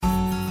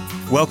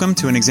Welcome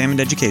to An Examined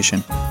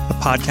Education, a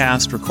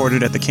podcast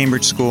recorded at the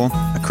Cambridge School,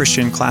 a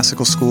Christian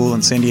classical school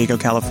in San Diego,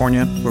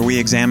 California, where we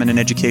examine an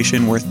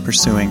education worth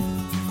pursuing.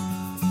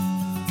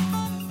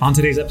 On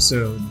today's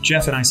episode,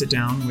 Jeff and I sit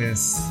down with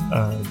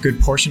a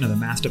good portion of the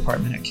math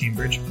department at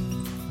Cambridge,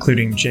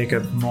 including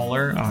Jacob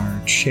Moeller,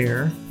 our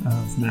chair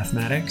of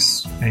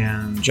mathematics,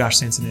 and Josh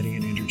Sansonetti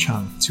and Andrew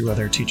Chung, two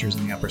other teachers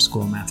in the upper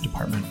school math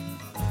department.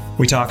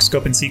 We talk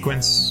scope and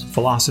sequence,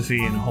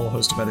 philosophy, and a whole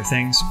host of other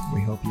things.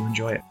 We hope you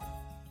enjoy it.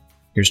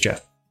 Here's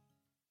Jeff.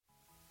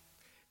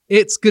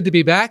 It's good to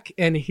be back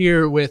and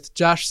here with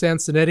Josh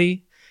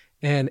Sansonetti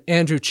and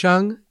Andrew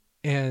Chung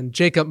and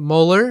Jacob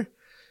Moeller,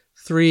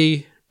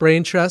 three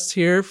brain trusts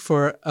here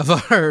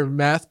of our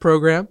math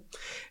program.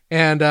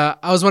 And I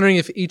was wondering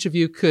if each of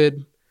you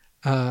could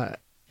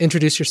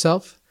introduce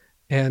yourself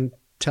and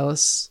tell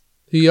us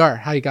who you are,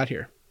 how you got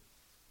here.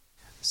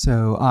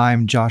 So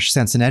I'm Josh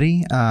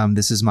Sansonetti.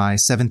 This is my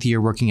 7th year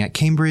working at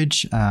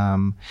Cambridge.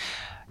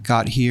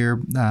 Got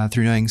here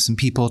through knowing some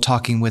people,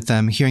 talking with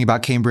them, hearing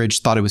about Cambridge,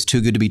 thought it was too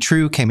good to be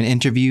true, came and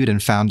interviewed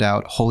and found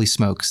out, holy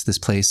smokes, this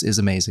place is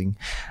amazing,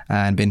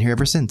 and been here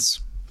ever since.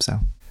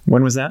 So,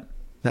 when was that?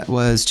 That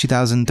was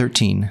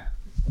 2013.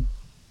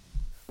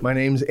 My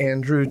name's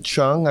Andrew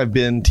Chung. I've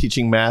been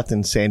teaching math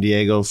in San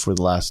Diego for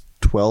the last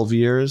 12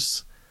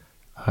 years,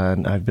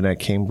 and I've been at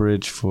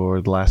Cambridge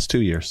for the last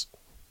 2 years.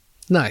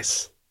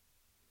 Nice.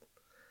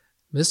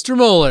 Mr.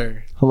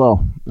 Moeller.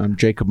 Hello, I'm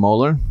Jacob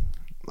Moeller.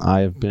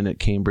 I've been at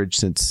Cambridge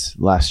since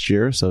last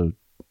year, so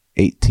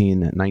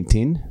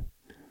 19.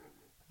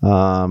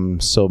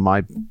 So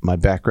my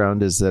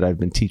background is that I've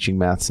been teaching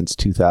math since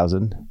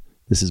 2000.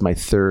 This is my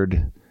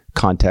third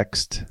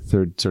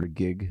sort of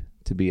gig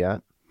to be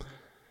at.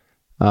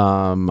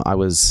 I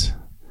was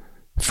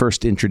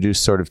first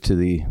introduced sort of to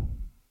the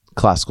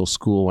classical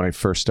school when I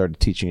first started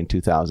teaching in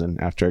 2000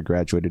 after I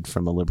graduated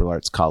from a liberal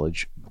arts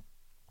college.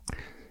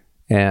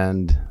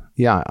 And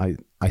yeah,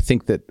 I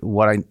think that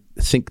what I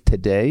think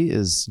today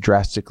is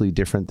drastically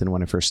different than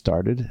when I first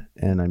started,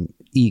 and I'm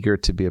eager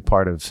to be a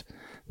part of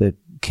the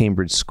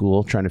Cambridge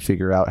school, trying to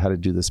figure out how to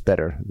do this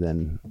better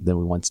than we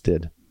once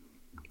did.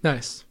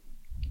 Nice.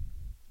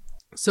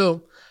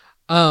 So,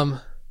 I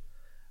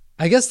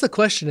guess the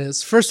question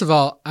is, first of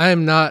all, I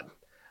am not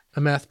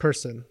a math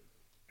person.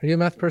 Are you a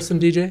math person,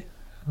 DJ?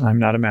 I'm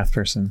not a math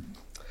person.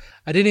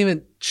 I didn't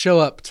even show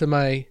up to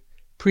my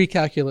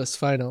pre-calculus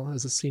final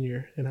as a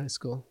senior in high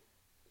school.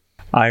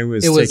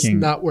 It was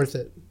not worth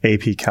it.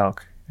 AP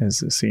Calc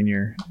as a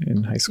senior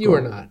in high school. You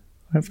were not.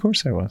 Of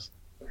course I was.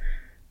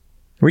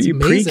 Were you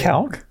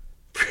pre-calc?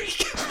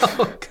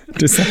 Pre-calc.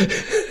 Is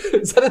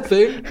that a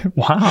thing?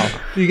 Wow.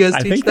 Do you guys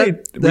I teach think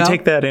that? we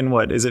take that in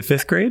what? Is it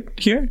 5th grade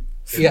here?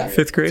 Yeah.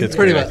 5th grade? Fifth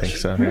pretty grade, much. I think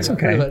so. That's Yeah.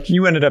 okay. Pretty much.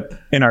 You ended up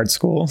in art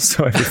school,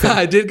 so everything.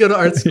 I did go to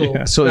art school.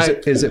 Yeah. So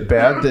is it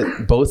bad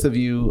that both of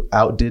you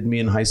outdid me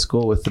in high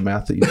school with the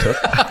math that you took?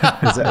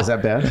 Is that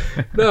bad?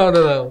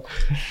 No.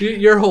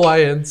 You're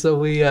Hawaiian, so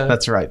we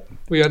That's right.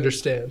 we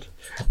understand.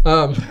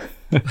 We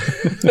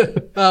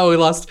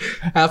lost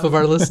half of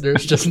our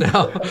listeners just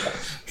now.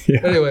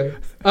 Yeah. Anyway,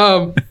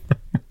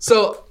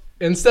 so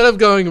instead of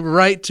going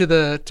right to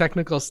the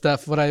technical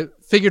stuff, what I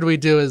figured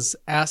we'd do is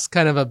ask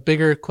kind of a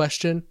bigger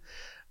question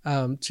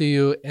to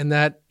you, and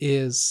that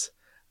is,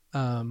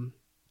 how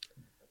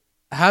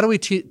do we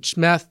teach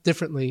math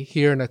differently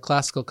here in a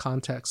classical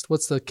context?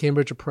 What's the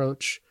Cambridge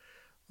approach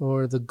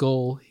or the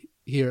goal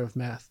here of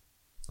math?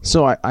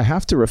 So I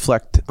have to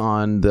reflect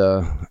on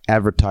the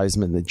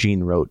advertisement that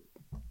Jean wrote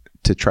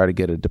to try to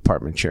get a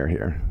department chair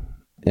here.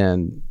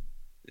 And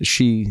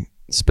she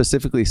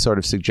specifically sort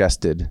of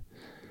suggested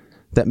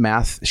that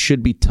math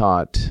should be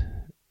taught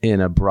in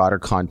a broader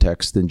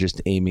context than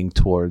just aiming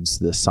towards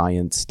the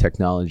science,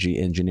 technology,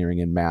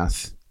 engineering, and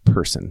math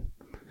person.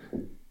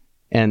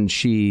 And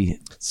she...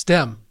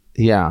 STEM.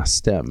 Yeah,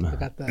 STEM. I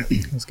got that.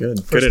 That's good.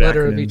 First Good at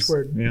letter of acronyms. each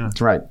word. Yeah.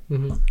 That's right.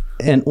 Mm-hmm.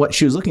 And what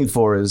she was looking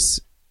for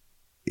is,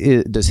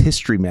 does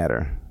history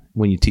matter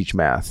when you teach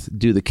math?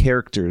 Do the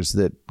characters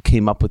that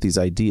came up with these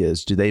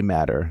ideas, do they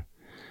matter?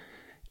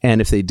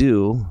 And if they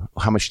do,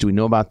 how much do we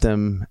know about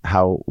them?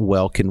 How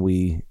well can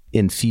we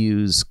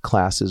infuse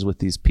classes with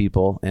these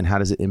people? And how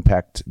does it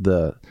impact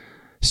the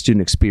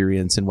student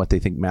experience and what they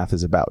think math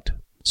is about?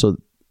 So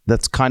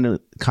that's kind of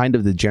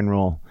the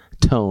general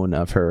tone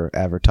of her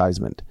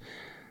advertisement.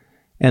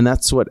 And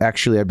that's what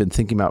actually I've been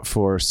thinking about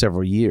for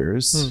several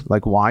years.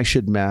 Like, why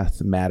should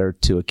math matter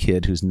to a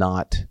kid who's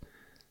not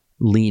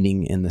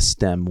leaning in the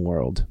STEM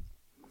world?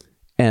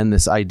 And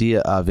this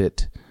idea of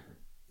it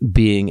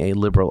being a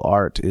liberal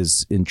art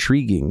is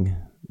intriguing,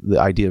 the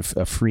idea of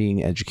a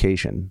freeing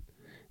education.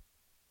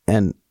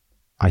 And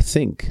I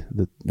think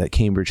that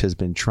Cambridge has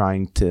been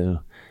trying to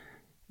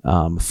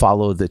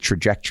follow the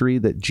trajectory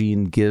that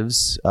Jean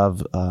gives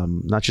of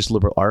not just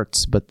liberal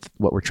arts, but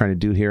what we're trying to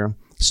do here,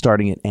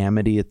 starting at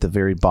Amity at the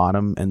very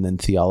bottom and then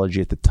theology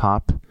at the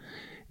top.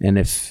 And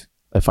if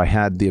I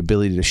had the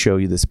ability to show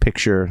you this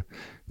picture,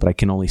 but I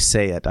can only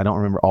say it, I don't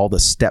remember all the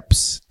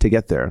steps to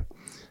get there.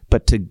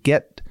 But to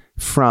get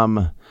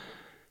from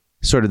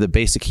sort of the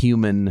basic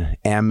human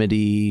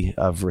amity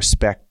of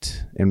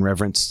respect and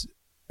reverence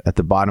at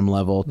the bottom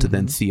level to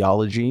then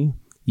theology,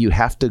 you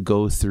have to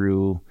go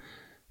through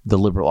the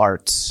liberal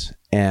arts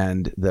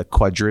and the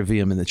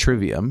quadrivium and the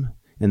trivium.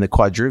 And the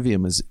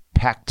quadrivium is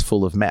packed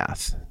full of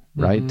math,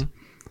 right?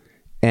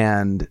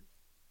 And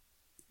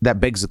that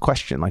begs the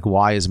question, like,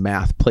 why is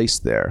math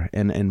placed there?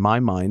 And in my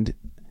mind,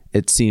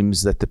 it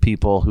seems that the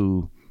people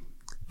who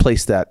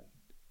placed that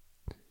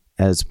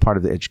as part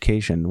of the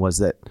education was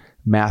that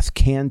math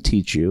can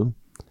teach you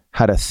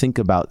how to think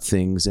about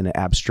things in an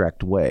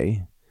abstract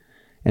way.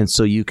 And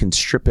so you can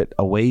strip it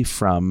away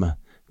from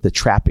the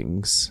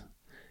trappings,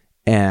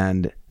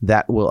 and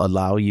that will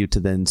allow you to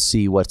then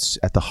see what's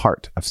at the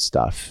heart of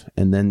stuff.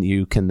 And then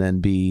you can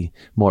then be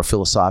more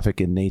philosophic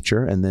in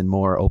nature and then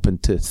more open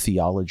to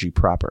theology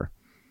proper.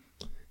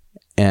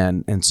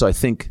 And so I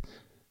think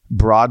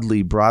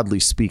broadly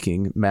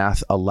speaking,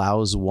 math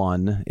allows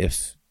one,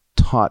 if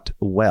taught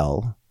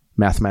well,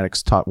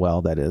 mathematics taught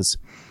well, that is,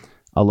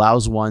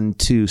 allows one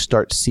to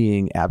start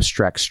seeing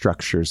abstract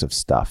structures of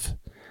stuff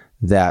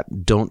that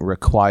don't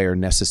require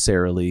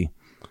necessarily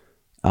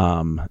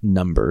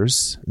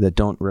numbers, that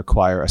don't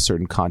require a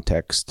certain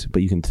context,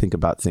 but you can think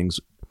about things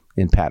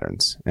in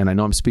patterns. And I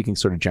know I'm speaking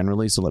sort of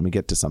generally, so let me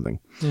get to something.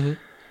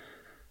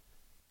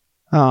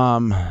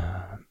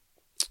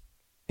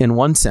 In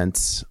one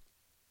sense,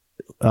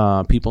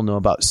 people know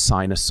about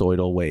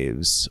sinusoidal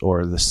waves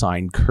or the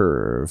sine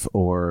curve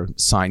or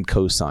sine,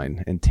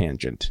 cosine, and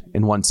tangent.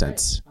 In one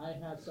sense. I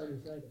have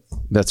sinusitis.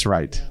 That's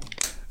right.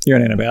 You're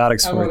on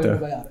antibiotics I'm for on it, though.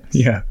 antibiotics.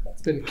 Yeah.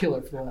 It's been a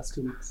killer for the last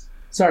 2 weeks.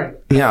 Sorry.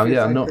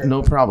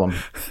 No problem.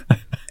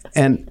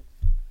 And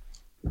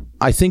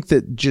I think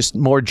that just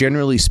more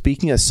generally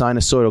speaking, a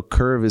sinusoidal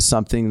curve is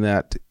something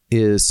that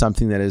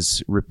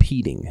is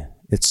repeating.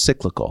 It's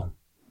cyclical.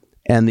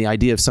 And the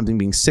idea of something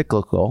being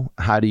cyclical,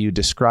 how do you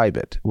describe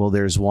it? Well,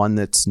 there's one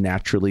that's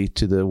naturally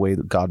to the way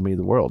that God made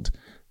the world.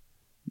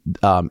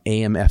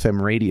 AM,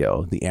 FM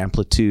radio, the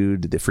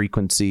amplitude, the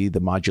frequency, the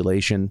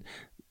modulation.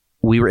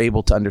 We were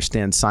able to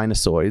understand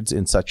sinusoids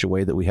in such a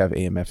way that we have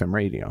AM, FM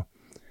radio.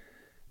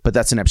 But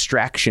that's an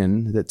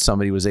abstraction that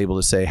somebody was able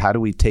to say, how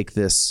do we take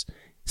this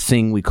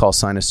thing we call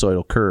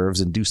sinusoidal curves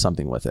and do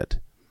something with it?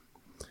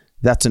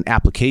 That's an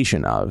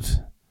application of.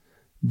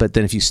 But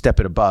then if you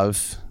step it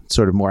above,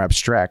 sort of more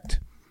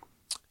abstract,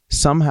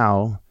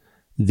 somehow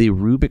the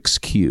Rubik's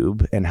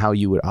Cube and how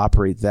you would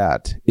operate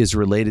that is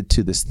related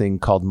to this thing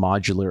called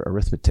modular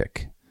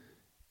arithmetic.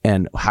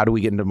 And how do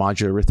we get into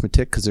modular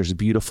arithmetic? Because there's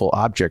beautiful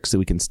objects that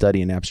we can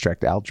study in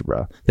abstract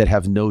algebra that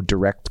have no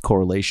direct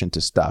correlation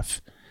to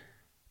stuff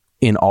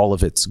in all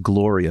of its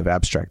glory of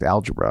abstract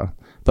algebra,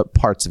 but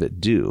parts of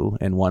it do.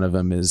 And one of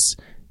them is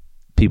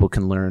people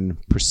can learn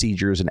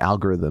procedures and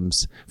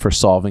algorithms for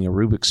solving a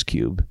Rubik's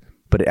Cube,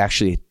 but it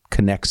actually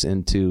connects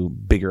into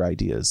bigger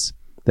ideas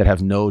that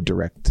have no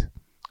direct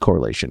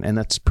correlation. And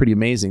that's pretty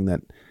amazing that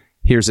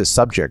here's a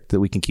subject that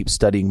we can keep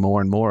studying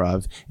more and more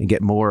of and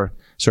get more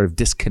sort of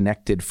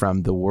disconnected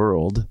from the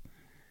world.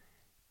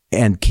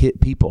 And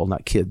people,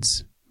 not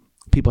kids,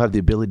 people have the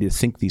ability to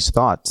think these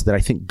thoughts that I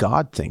think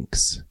God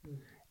thinks.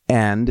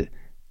 And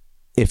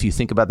if you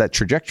think about that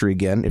trajectory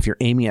again, if you're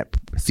aiming at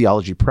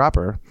theology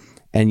proper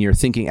and you're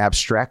thinking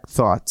abstract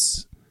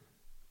thoughts,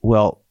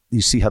 well,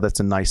 you see how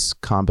that's a nice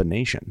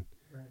combination.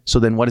 Right. So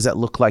then what does that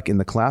look like in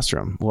the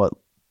classroom? Well,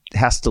 it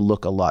has to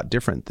look a lot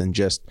different than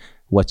just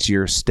what's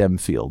your STEM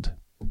field.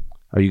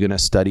 Are you going to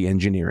study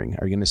engineering?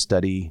 Are you going to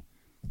study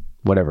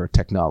whatever,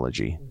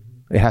 technology?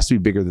 It has to be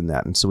bigger than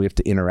that. And so we have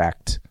to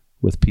interact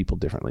with people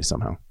differently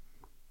somehow.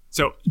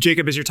 So,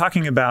 Jacob, as you're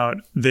talking about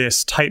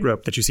this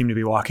tightrope that you seem to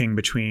be walking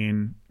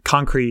between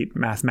concrete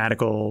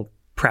mathematical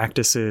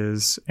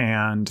practices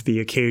and the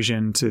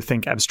occasion to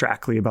think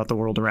abstractly about the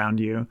world around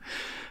you,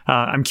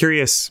 I'm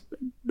curious,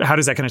 how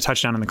does that kind of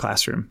touch down in the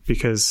classroom?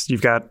 Because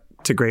you've got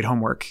to grade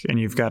homework and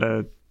you've got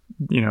to,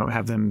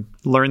 have them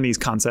learn these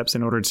concepts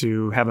in order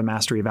to have a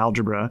mastery of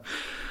algebra.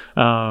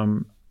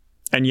 And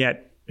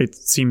yet it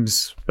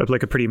seems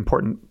like a pretty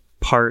important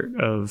part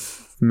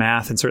of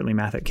math, and certainly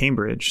math at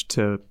Cambridge,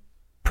 to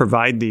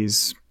provide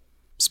these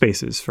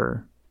spaces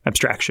for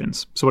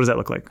abstractions. So what does that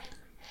look like?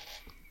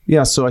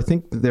 Yeah, so I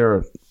think there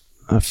are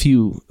a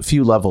few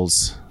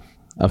levels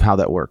of how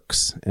that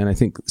works. And I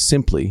think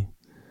simply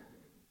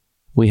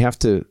we have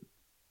to,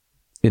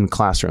 in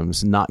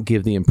classrooms, not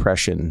give the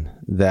impression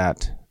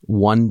that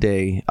one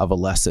day of a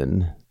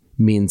lesson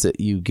means that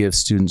you give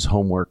students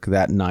homework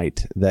that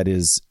night that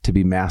is to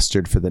be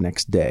mastered for the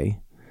next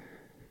day.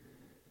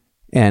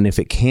 And if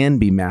it can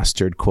be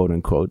mastered, quote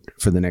unquote,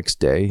 for the next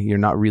day, you're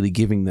not really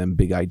giving them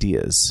big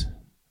ideas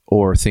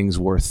or things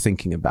worth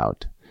thinking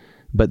about.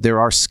 But there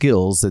are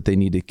skills that they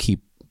need to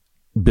keep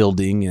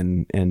building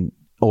in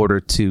order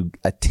to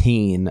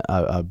attain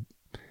the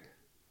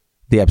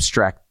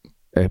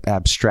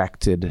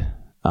abstracted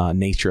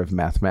nature of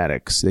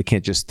mathematics. They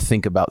can't just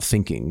think about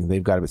thinking.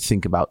 They've got to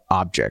think about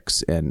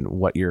objects and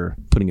what you're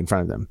putting in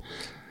front of them.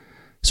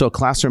 So a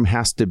classroom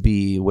has to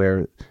be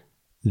where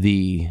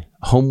the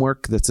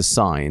homework that's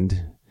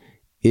assigned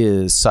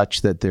is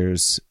such that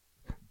there's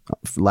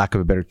for lack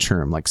of a better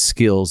term, like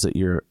skills that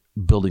you're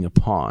building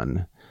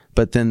upon.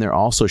 But then there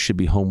also should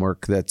be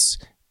homework that's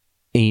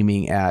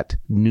aiming at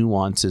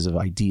nuances of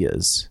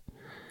ideas.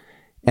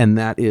 And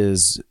that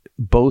is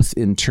both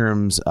in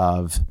terms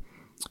of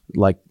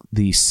like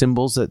the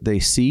symbols that they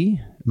see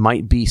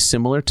might be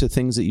similar to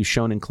things that you've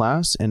shown in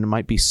class, and it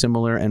might be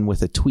similar and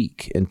with a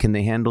tweak. And can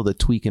they handle the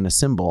tweak in a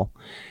symbol?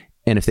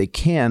 And if they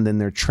can, then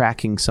they're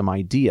tracking some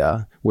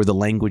idea where the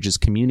language is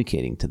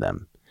communicating to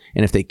them.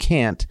 And if they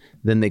can't,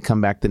 then they come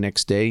back the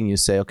next day and you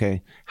say,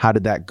 okay, how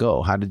did that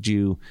go? How did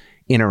you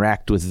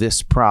interact with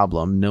this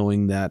problem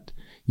knowing that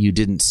you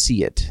didn't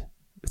see it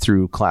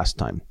through class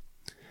time?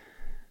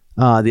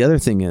 The other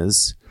thing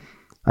is,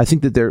 I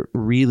think that there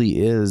really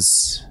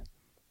is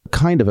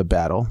kind of a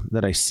battle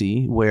that I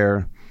see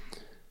where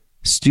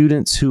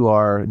students who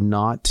are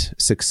not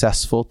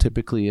successful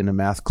typically in a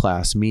math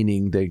class,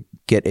 meaning they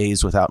get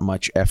A's without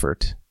much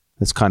effort.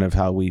 That's kind of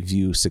how we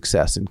view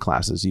success in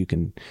classes. You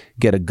can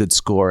get a good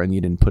score and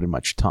you didn't put in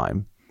much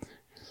time.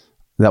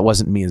 That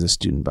wasn't me as a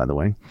student, by the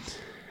way.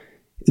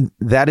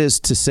 That is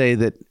to say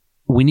that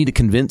we need to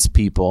convince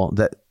people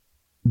that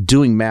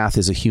doing math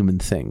is a human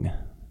thing.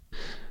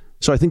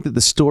 So I think that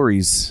the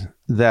stories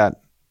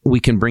that we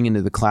can bring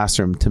into the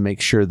classroom to make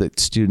sure that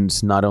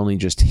students not only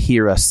just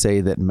hear us say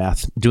that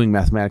doing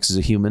mathematics is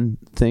a human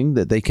thing,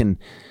 that they can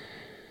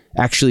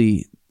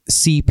actually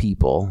see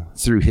people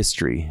through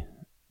history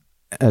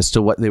as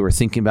to what they were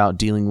thinking about,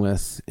 dealing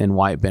with, and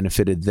why it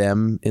benefited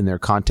them in their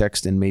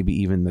context and maybe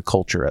even the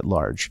culture at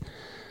large.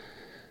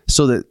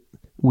 So that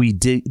we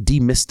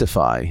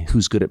demystify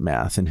who's good at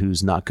math and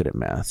who's not good at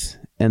math.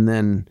 And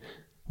then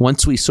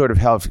once we sort of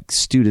have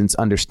students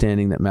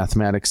understanding that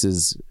mathematics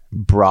is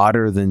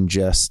broader than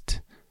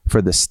just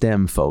for the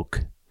STEM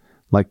folk,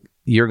 like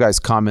your guys'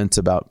 comments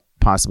about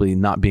possibly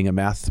not being a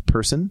math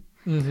person.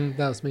 Mm-hmm,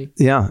 that was me.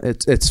 Yeah,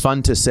 it's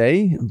fun to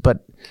say,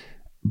 but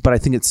I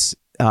think it's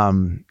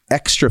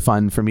extra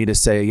fun for me to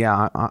say,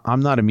 yeah,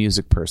 I'm not a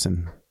music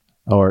person,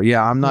 or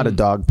yeah, I'm not a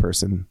dog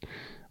person,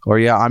 or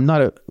yeah, I'm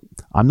not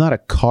a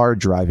car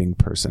driving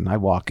person. I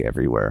walk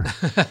everywhere,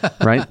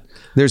 right?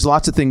 There's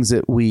lots of things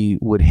that we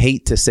would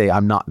hate to say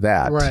I'm not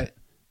that. Right.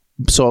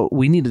 So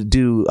we need to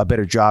do a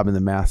better job in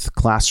the math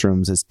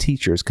classrooms as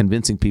teachers,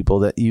 convincing people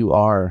that you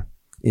are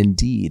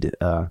indeed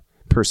a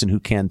person who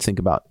can think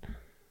about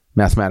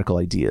mathematical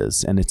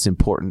ideas, and it's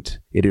important.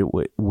 It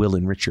will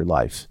enrich your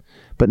life.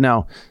 But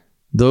now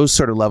those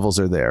sort of levels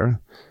are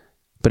there,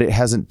 but it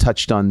hasn't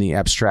touched on the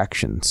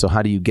abstraction. So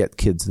how do you get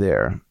kids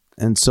there?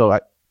 And so I'm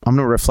going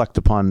to reflect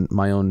upon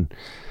my own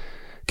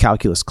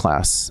calculus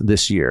class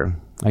this year.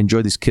 I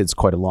enjoy these kids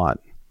quite a lot.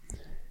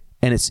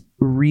 And it's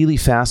really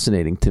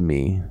fascinating to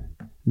me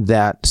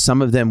that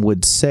some of them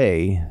would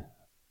say,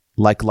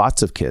 like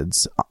lots of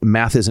kids,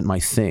 math isn't my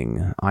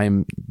thing.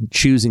 I'm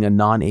choosing a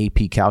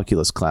non-AP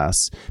calculus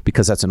class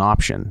because that's an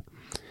option.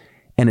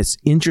 And it's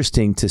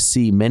interesting to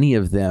see many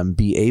of them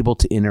be able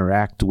to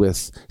interact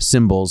with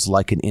symbols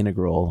like an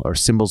integral or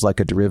symbols like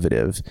a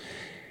derivative.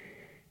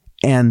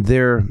 And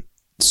they're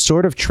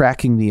sort of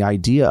tracking the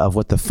idea of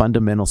what the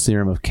fundamental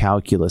theorem of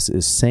calculus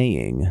is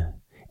saying,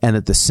 and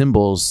that the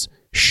symbols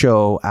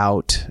show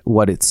out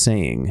what it's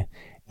saying,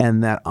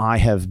 and that I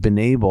have been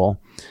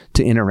able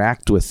to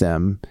interact with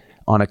them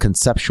on a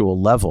conceptual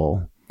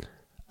level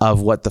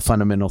of what the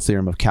fundamental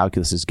theorem of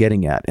calculus is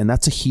getting at. And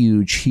that's a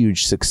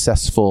huge,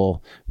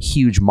 successful,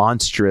 huge,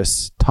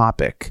 monstrous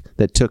topic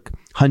that took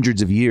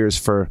hundreds of years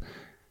for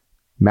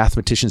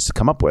mathematicians to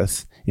come up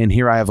with. And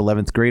here I have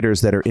 11th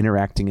graders that are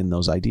interacting in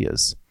those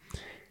ideas.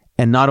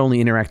 And not only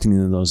interacting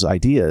in those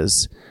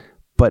ideas,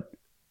 but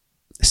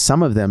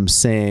some of them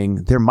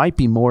saying there might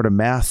be more to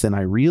math than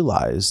I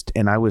realized.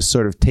 And I was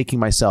sort of taking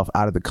myself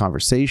out of the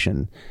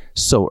conversation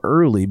so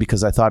early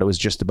because I thought it was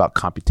just about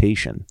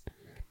computation.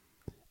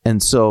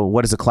 And so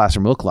what does a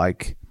classroom look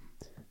like?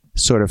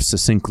 Sort of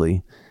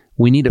succinctly,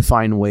 we need to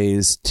find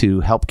ways to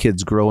help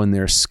kids grow in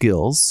their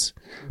skills,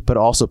 but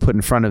also put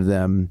in front of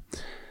them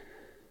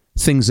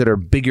things that are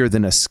bigger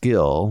than a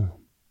skill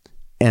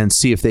and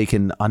see if they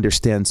can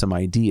understand some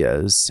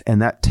ideas. And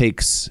that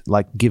takes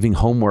like giving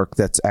homework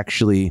that's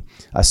actually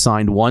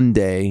assigned one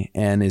day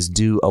and is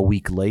due a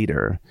week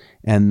later.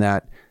 And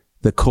that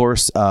the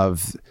course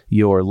of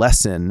your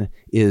lesson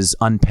is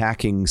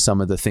unpacking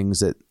some of the things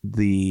that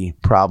the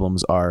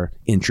problems are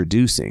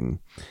introducing.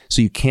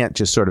 So you can't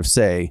just sort of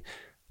say,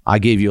 I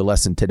gave you a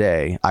lesson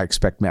today, I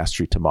expect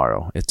mastery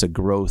tomorrow. It's a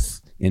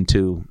growth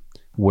into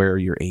where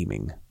you're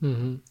aiming.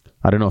 Mm-hmm.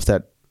 I don't know if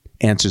that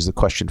answers the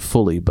question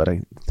fully, but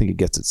I think it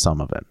gets at some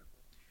of it.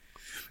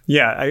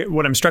 Yeah,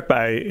 what I'm struck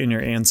by in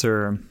your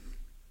answer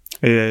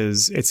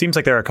is it seems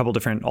like there are a couple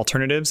different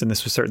alternatives, and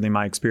this was certainly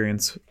my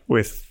experience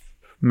with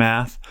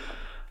math,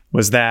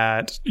 was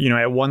that,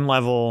 at one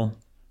level,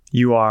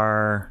 you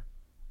are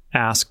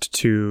asked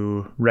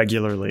to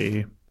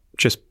regularly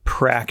just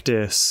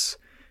practice,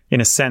 in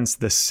a sense,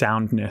 the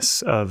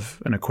soundness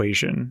of an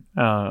equation.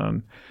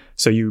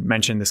 So you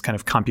mentioned this kind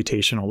of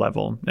computational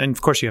level. And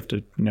of course, you have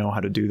to know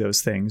how to do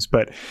those things.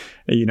 But,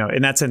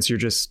 in that sense, you're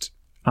just,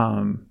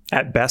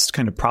 at best,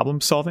 kind of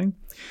problem solving.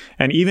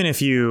 And even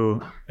if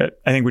you,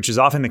 I think, which is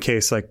often the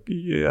case, like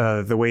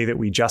the way that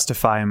we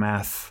justify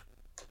math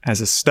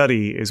as a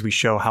study is we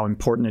show how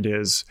important it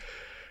is,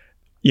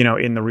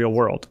 in the real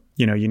world.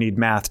 You need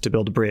math to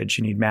build a bridge.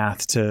 You need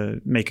math to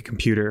make a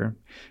computer.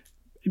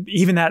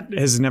 Even that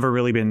has never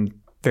really been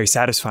very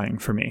satisfying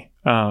for me.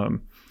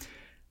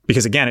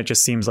 Because again, it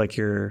just seems like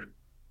you're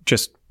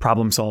just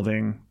problem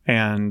solving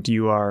and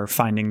you are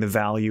finding the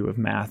value of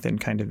math in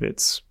kind of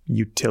its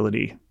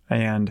utility.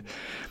 And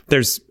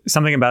there's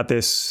something about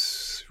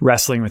this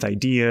wrestling with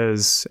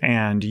ideas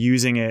and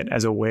using it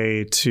as a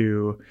way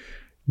to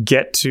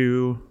get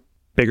to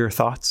bigger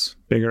thoughts,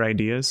 bigger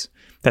ideas.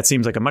 That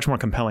seems like a much more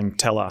compelling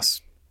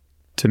telos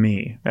to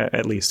me,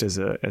 at least as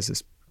a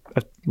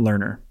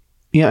learner.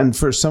 Yeah, and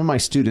for some of my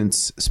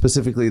students,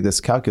 specifically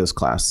this calculus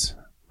class,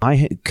 I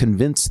had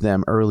convinced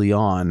them early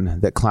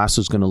on that class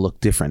was going to look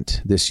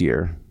different this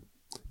year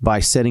by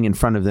setting in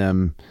front of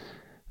them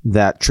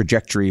that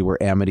trajectory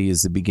where amity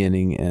is the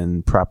beginning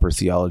and proper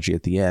theology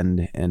at the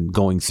end, and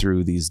going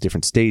through these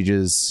different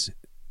stages,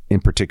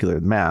 in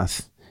particular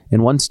math.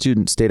 And one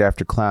student stayed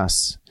after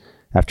class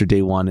after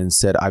day one and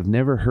said, I've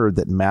never heard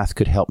that math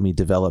could help me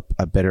develop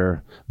a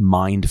better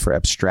mind for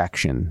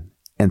abstraction.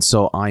 And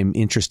so I'm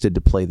interested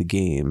to play the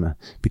game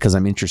because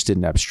I'm interested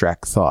in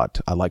abstract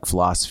thought. I like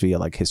philosophy, I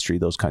like history,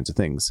 those kinds of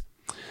things.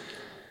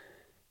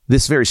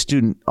 This very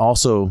student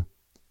also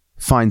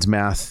finds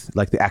math,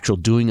 like the actual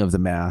doing of the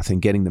math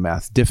and getting the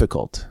math,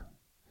 difficult.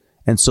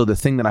 And so the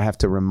thing that I have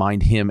to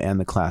remind him and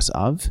the class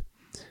of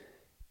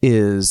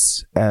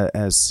is,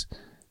 as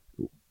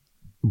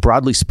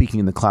broadly speaking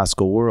in the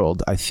classical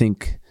world, I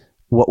think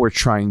what we're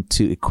trying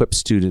to equip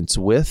students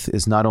with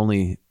is not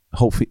only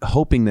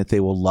hoping that they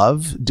will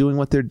love doing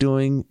what they're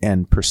doing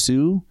and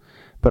pursue,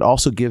 but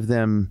also give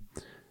them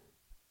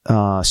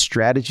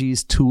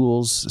strategies,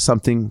 tools,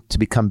 something to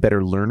become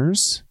better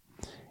learners.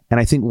 And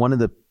I think one of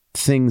the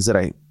things that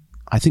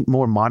I think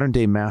more modern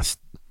day math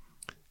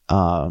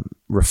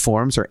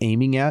reforms are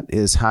aiming at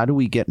is how do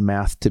we get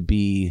math to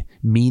be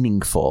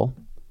meaningful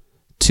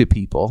to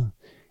people?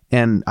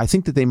 And I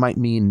think that they might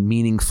mean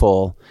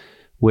meaningful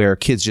where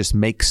kids just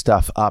make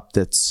stuff up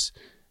that's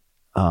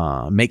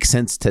make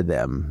sense to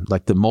them,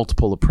 like the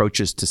multiple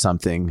approaches to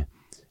something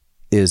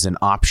is an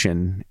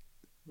option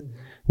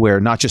where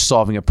not just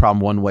solving a problem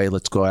one way,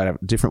 let's go at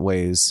it different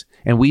ways.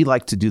 And we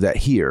like to do that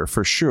here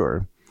for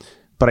sure.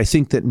 But I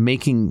think that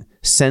making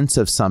sense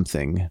of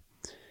something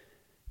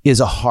is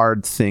a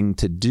hard thing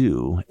to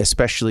do,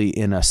 especially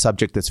in a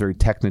subject that's very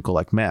technical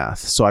like math.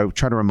 So I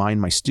try to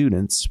remind my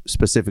students,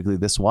 specifically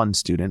this one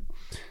student,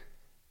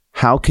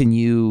 how can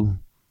you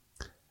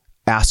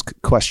ask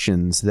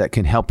questions that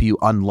can help you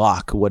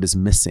unlock what is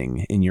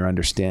missing in your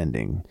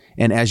understanding?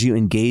 And as you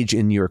engage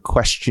in your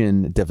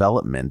question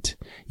development,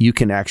 you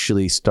can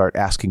actually start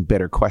asking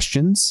better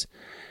questions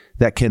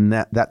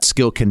that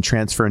skill can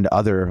transfer into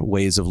other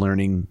ways of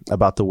learning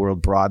about the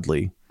world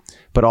broadly.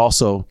 But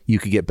also you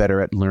could get better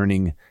at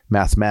learning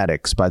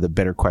mathematics by the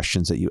better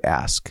questions that you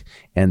ask.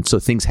 And so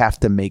things have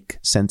to make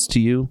sense to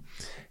you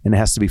and it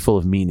has to be full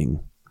of meaning.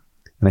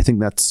 And I think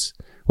that's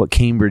what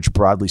Cambridge,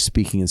 broadly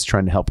speaking, is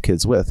trying to help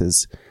kids with,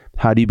 is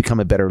how do you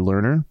become a better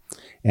learner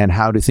and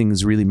how do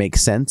things really make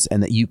sense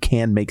and that you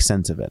can make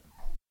sense of it?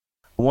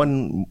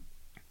 One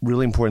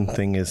really important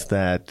thing is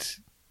that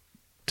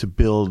to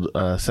build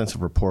a sense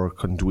of rapport,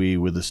 conduit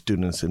with the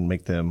students and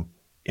make them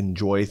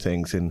enjoy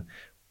things. And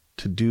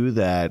to do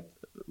that,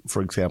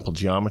 for example,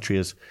 geometry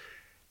is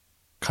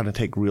kind of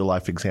take real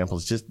life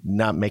examples, just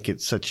not make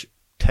it such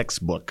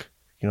textbook.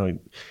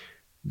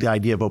 The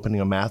idea of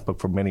opening a math book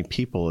for many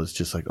people is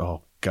just like,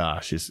 oh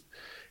gosh, is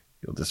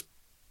this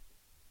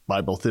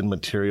Bible thin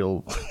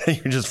material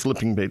you're just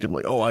flipping pages. I'm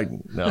like, oh, I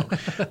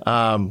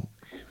know.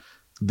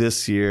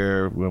 This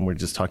year, when we're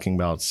just talking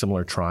about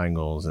similar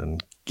triangles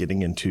and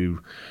getting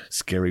into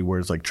scary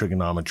words like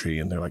trigonometry,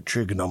 and they're like,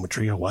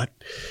 trigonometry or what?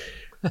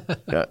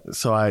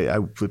 So I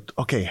would,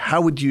 okay,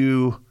 how would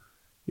you,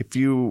 if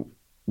you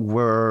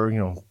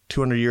were,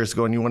 200 years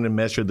ago and you wanted to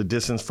measure the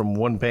distance from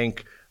one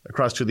bank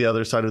across to the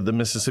other side of the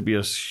Mississippi,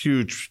 a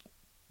huge,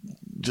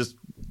 just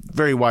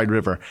very wide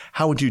river,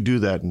 how would you do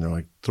that? And they're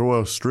like,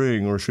 throw a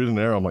string or shoot an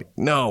arrow. I'm like,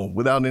 no,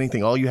 without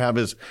anything. All you have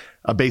is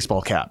a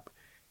baseball cap.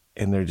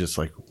 And they're just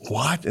like,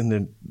 what? And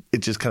then it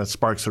just kind of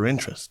sparks their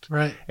interest.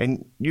 Right.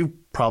 And you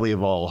probably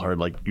have all heard,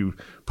 like, you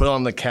put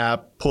on the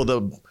cap, pull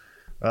the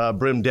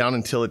brim down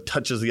until it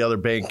touches the other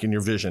bank in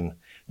your vision.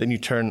 Then you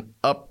turn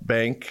up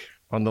bank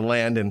on the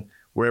land, and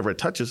wherever it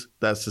touches,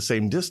 that's the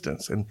same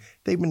distance. And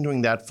they've been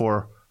doing that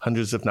for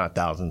hundreds, if not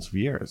thousands of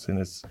years. And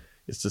it's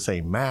the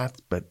same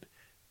math, but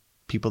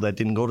people that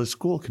didn't go to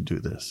school could do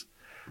this.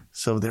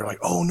 So they're like,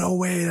 oh, no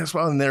way, that's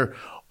wrong. And they're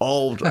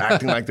all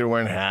acting like they're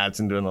wearing hats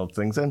and doing those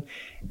things. And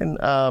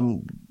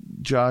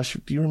Josh,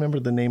 do you remember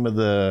the name of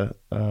the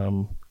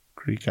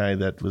Greek guy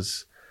that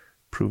was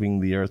proving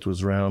the earth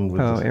was round?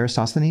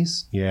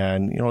 Eratosthenes? Yeah,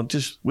 and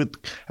just with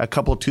a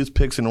couple of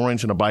toothpicks, an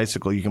orange, and a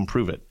bicycle, you can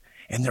prove it.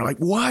 And they're like,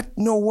 what?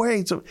 No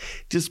way. So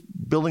just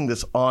building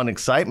this on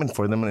excitement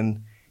for them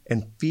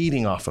and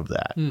feeding off of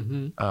that.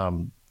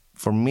 Mm-hmm.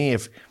 for me,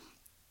 if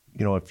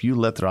you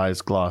let their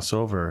eyes gloss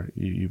over,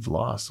 you've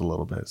lost a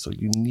little bit. So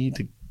you need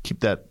to keep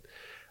that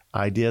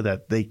idea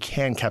that they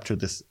can capture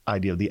this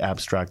idea of the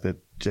abstract that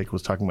Jake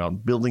was talking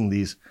about, building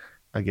these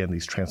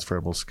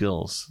transferable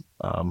skills.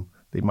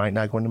 They might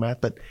not go into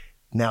math, but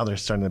now they're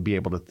starting to be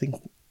able to think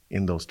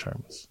in those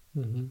terms.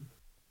 Mm-hmm.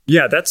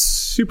 Yeah, that's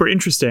super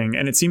interesting.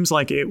 And it seems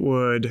like it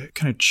would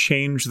kind of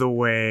change the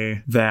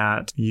way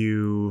that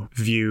you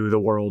view the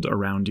world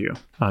around you.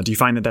 Do you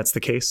find that that's the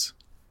case?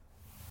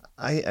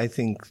 I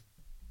think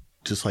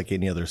just like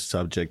any other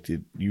subject,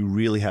 you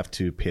really have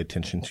to pay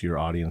attention to your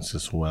audience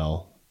as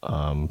well,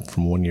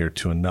 from one year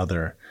to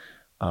another.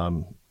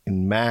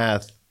 In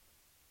math,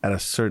 at a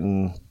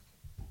certain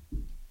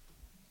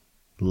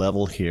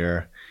level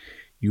here,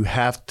 you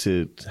have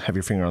to have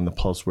your finger on the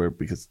pulse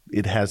because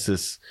it has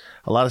this,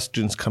 a lot of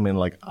students come in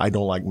like, I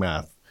don't like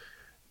math.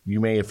 You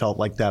may have felt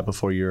like that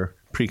before your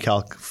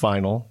pre-calc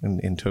final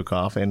and took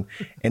off. And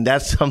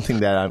that's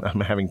something that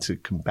I'm having to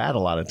combat a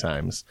lot of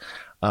times.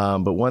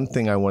 But one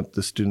thing I want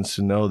the students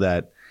to know,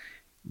 that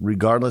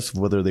regardless of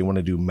whether they want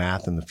to do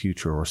math in the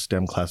future or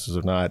STEM classes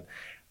or not,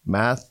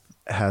 math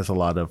has a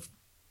lot of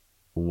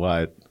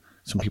what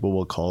some people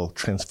will call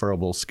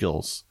transferable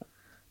skills.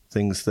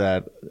 Things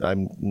that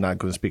I'm not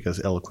going to speak as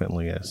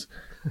eloquently as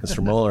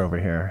Mr. Moeller over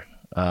here.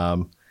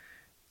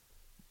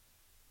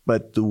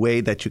 But the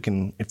way that you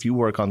can, if you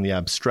work on the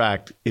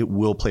abstract, it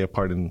will play a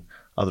part in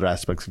other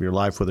aspects of your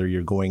life, whether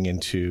you're going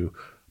into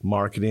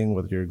marketing,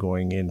 whether you're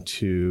going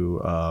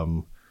into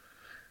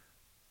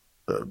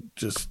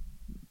just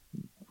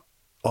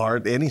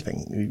art,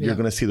 anything. You're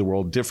going to see the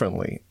world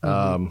differently.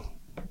 Mm-hmm.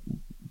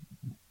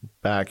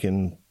 Back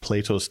in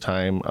Plato's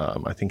time,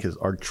 I think his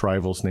arch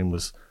rival's name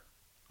was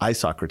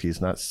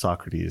Isocrates, not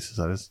Socrates. Is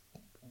that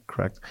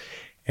correct?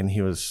 And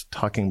he was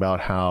talking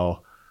about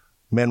how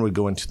men would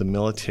go into the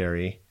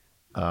military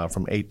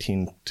from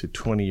 18 to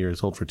 20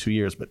 years old for 2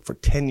 years, but for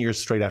 10 years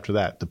straight after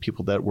that, the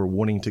people that were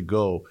wanting to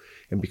go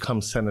and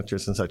become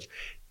senators and such,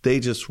 they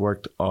just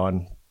worked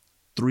on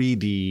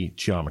 3D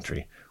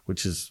geometry,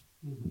 which is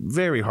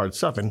very hard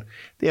stuff. And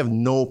they had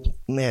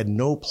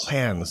no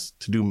plans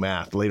to do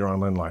math later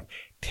on in life.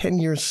 10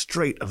 years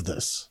straight of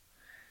this.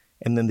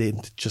 And then they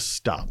just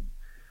stopped.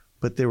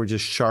 But they were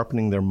just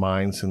sharpening their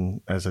minds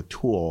as a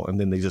tool, and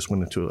then they just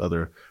went into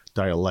other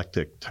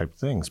dialectic type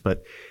things.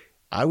 But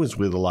I was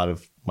with a lot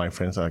of my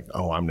friends like,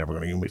 oh, I'm never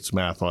going to use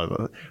math.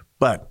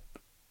 But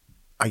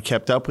I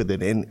kept up with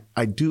it, and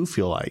I do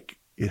feel like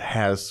it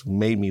has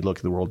made me look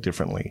at the world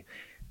differently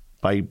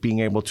by being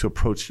able to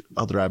approach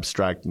other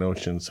abstract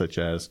notions, such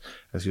as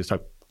you was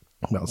talking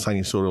about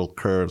sinusoidal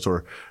curves,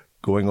 or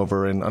going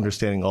over and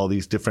understanding all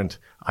these different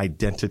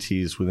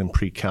identities within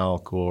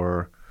pre-calc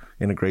or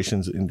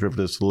integrations and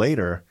derivatives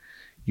later.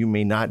 You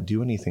may not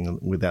do anything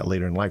with that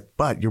later in life,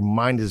 but your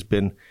mind has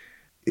been,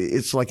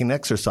 it's like an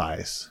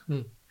exercise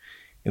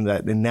in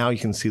that, and now you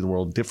can see the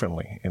world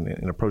differently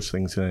and approach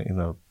things in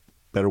a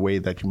better way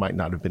that you might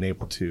not have been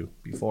able to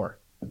before.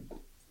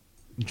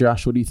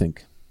 Josh, what do you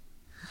think?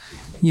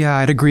 Yeah,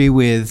 I'd agree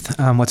with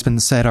what's been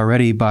said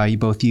already by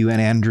both you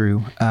and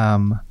Andrew.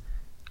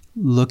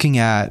 Looking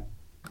at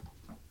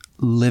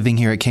living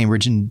here at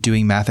Cambridge and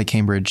doing math at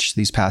Cambridge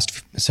these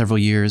past several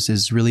years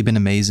has really been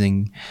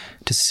amazing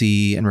to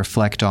see and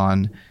reflect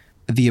on.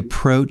 The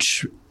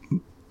approach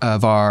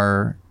of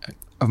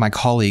my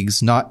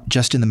colleagues, not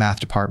just in the math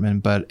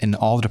department, but in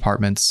all the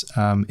departments,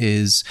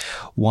 is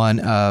one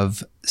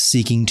of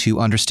seeking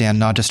to understand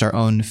not just our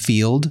own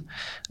field,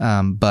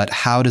 but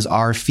how does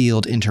our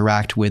field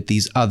interact with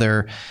these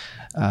other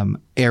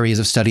areas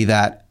of study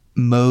that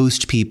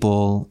most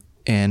people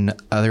in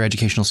other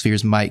educational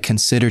spheres might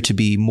consider to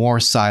be more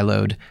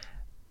siloed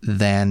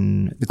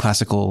than the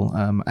classical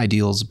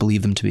ideals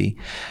believe them to be.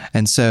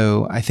 And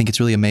so I think it's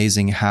really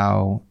amazing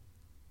how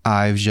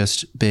I've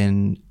just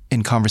been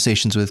in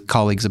conversations with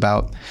colleagues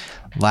about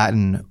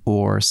Latin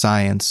or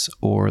science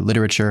or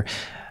literature,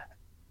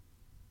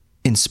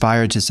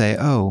 inspired to say,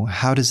 oh,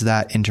 how does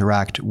that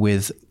interact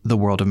with the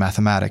world of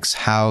mathematics?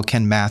 How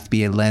can math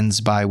be a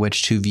lens by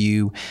which to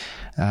view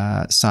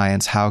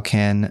science? How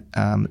can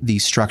the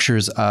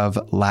structures of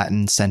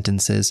Latin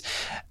sentences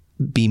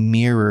be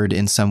mirrored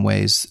in some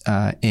ways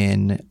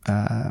in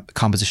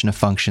composition of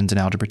functions in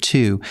Algebra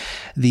 2?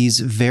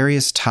 These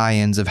various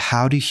tie-ins of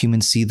how do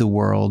humans see the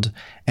world,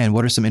 and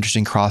what are some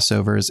interesting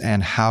crossovers,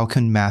 and how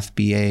can math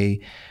be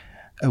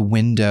a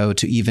window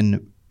to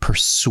even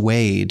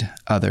persuade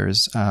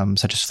others,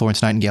 such as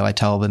Florence Nightingale. I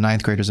tell the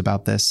ninth graders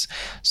about this.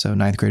 So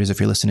ninth graders, if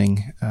you're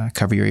listening,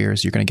 cover your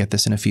ears. You're going to get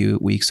this in a few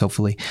weeks,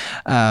 hopefully.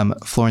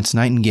 Florence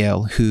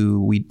Nightingale,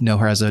 who we know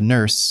her as a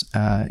nurse,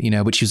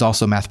 but she was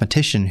also a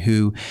mathematician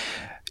who,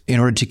 in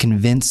order to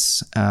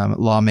convince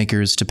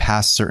lawmakers to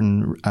pass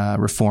certain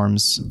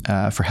reforms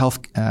for health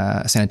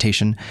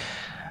sanitation,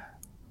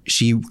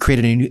 she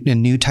created a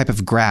new type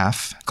of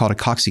graph called a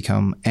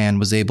coxicomb and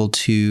was able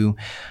to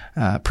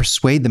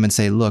persuade them and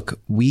say, look,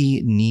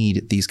 we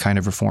need these kind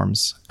of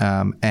reforms.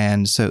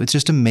 And so it's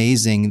just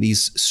amazing,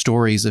 these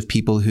stories of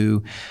people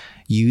who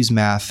use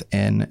math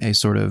in a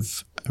sort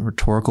of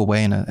rhetorical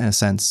way in a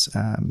sense,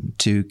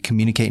 to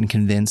communicate and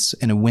convince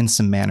in a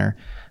winsome manner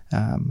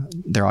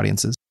their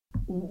audiences.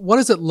 What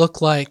does it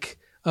look like,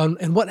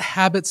 and what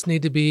habits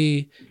need to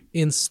be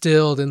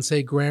instilled in,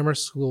 say, grammar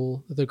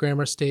school, the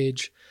grammar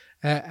stage,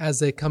 as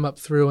they come up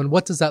through? And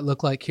what does that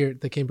look like here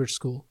at the Cambridge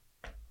School?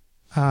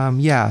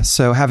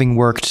 So having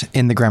worked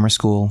in the grammar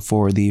school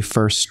for the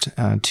first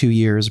 2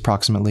 years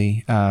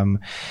approximately,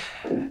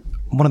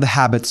 one of the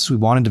habits we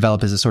want to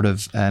develop is a sort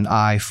of an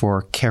eye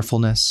for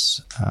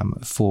carefulness,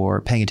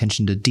 for paying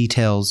attention to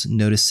details,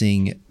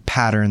 noticing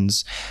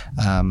patterns,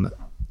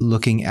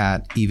 looking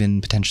at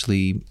even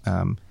potentially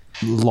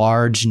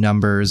large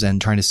numbers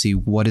and trying to see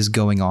what is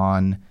going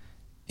on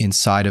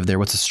inside of there,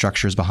 what's the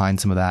structures behind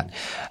some of that.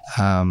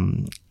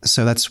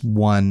 So that's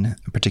one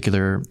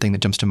particular thing that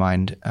jumps to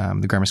mind.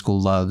 The grammar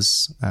school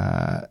loves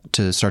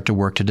to start to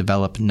work to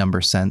develop number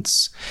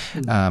sense,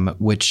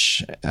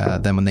 which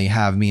then when they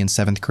have me in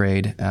 7th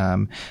grade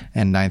and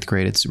 9th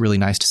grade, it's really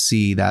nice to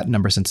see that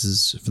number sense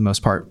is, for the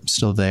most part,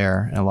 still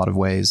there in a lot of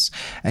ways.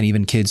 And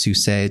even kids who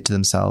say to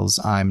themselves,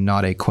 I'm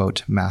not a,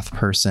 quote, math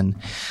person,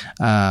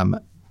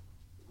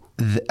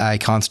 I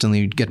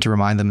constantly get to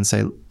remind them and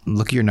say,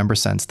 look at your number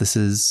sense. This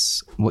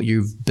is what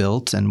you've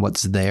built, and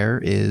what's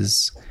there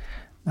is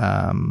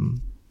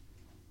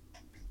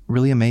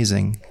really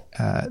amazing.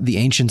 The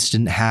ancients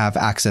didn't have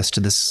access to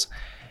this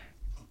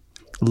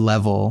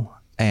level,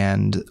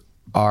 and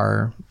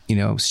our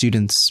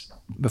students,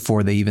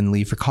 before they even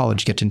leave for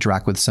college, get to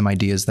interact with some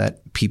ideas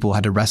that people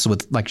had to wrestle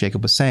with, like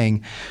Jacob was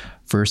saying,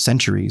 for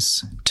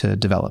centuries to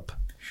develop.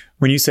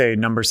 When you say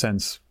number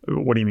sense,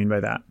 what do you mean by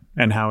that?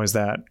 And how is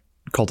that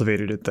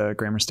cultivated at the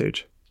grammar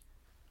stage?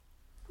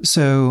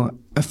 So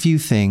a few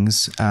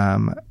things,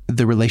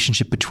 the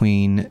relationship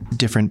between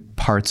different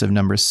parts of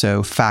numbers.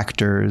 So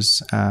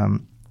factors,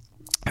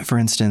 for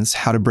instance,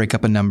 how to break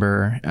up a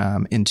number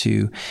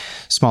into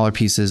smaller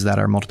pieces that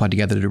are multiplied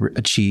together to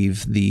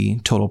achieve the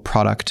total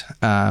product.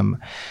 When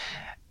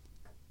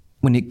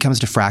it comes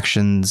to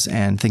fractions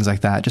and things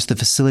like that, just the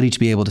facility to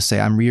be able to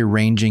say, I'm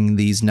rearranging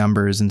these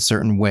numbers in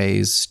certain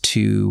ways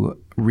to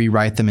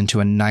rewrite them into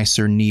a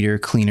nicer, neater,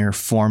 cleaner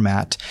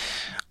format,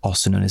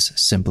 also known as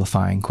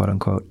simplifying, quote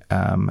unquote,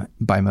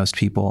 by most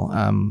people.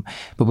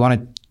 But we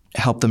want to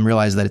help them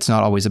realize that it's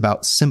not always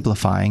about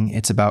simplifying,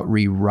 it's about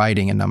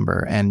rewriting a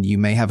number. And you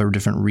may have a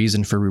different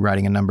reason for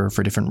rewriting a number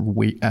for different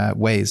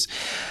ways.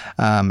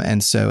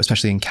 And so,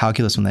 especially in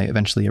calculus, when they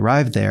eventually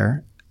arrive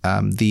there,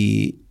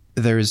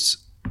 there's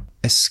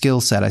a skill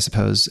set, I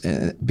suppose,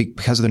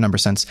 because of their number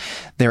sense.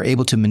 They're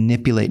able to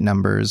manipulate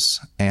numbers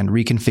and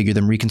reconfigure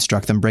them,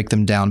 reconstruct them, break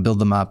them down, build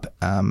them up,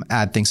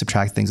 add things,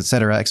 subtract things,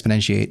 etc.,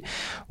 exponentiate,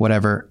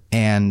 whatever,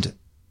 and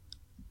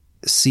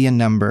see a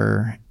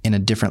number in a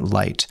different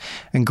light.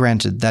 And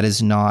granted, that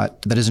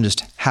doesn't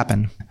just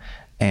happen,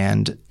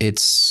 and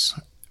it's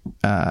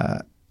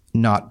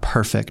not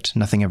perfect.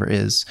 Nothing ever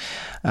is,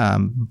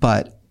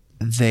 but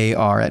they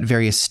are at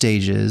various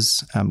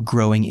stages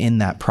growing in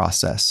that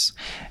process.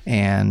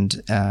 And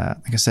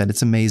like I said,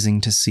 it's amazing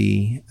to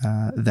see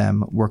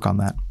them work on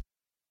that.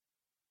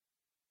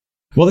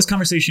 Well, this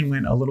conversation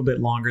went a little bit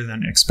longer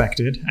than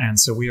expected, and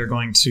so we are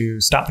going to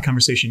stop the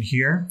conversation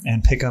here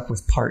and pick up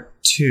with part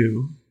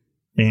 2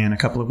 in a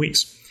couple of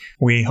weeks.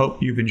 We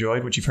hope you've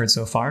enjoyed what you've heard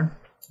so far,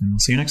 and we'll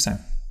see you next time.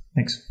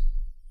 Thanks.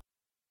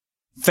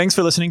 Thanks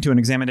for listening to An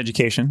Examined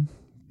Education.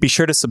 Be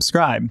sure to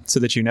subscribe so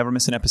that you never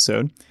miss an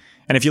episode.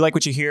 And if you like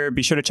what you hear,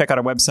 be sure to check out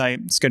our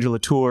website, schedule a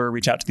tour,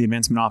 reach out to the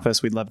advancement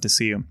office. We'd love to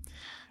see you.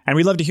 And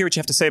we'd love to hear what you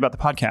have to say about the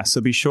podcast. So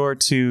be sure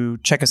to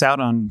check us out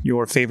on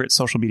your favorite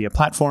social media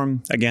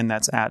platform. Again,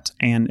 that's at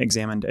An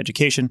Examined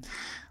Education.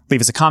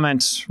 Leave us a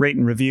comment, rate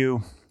and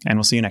review, and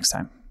we'll see you next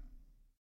time.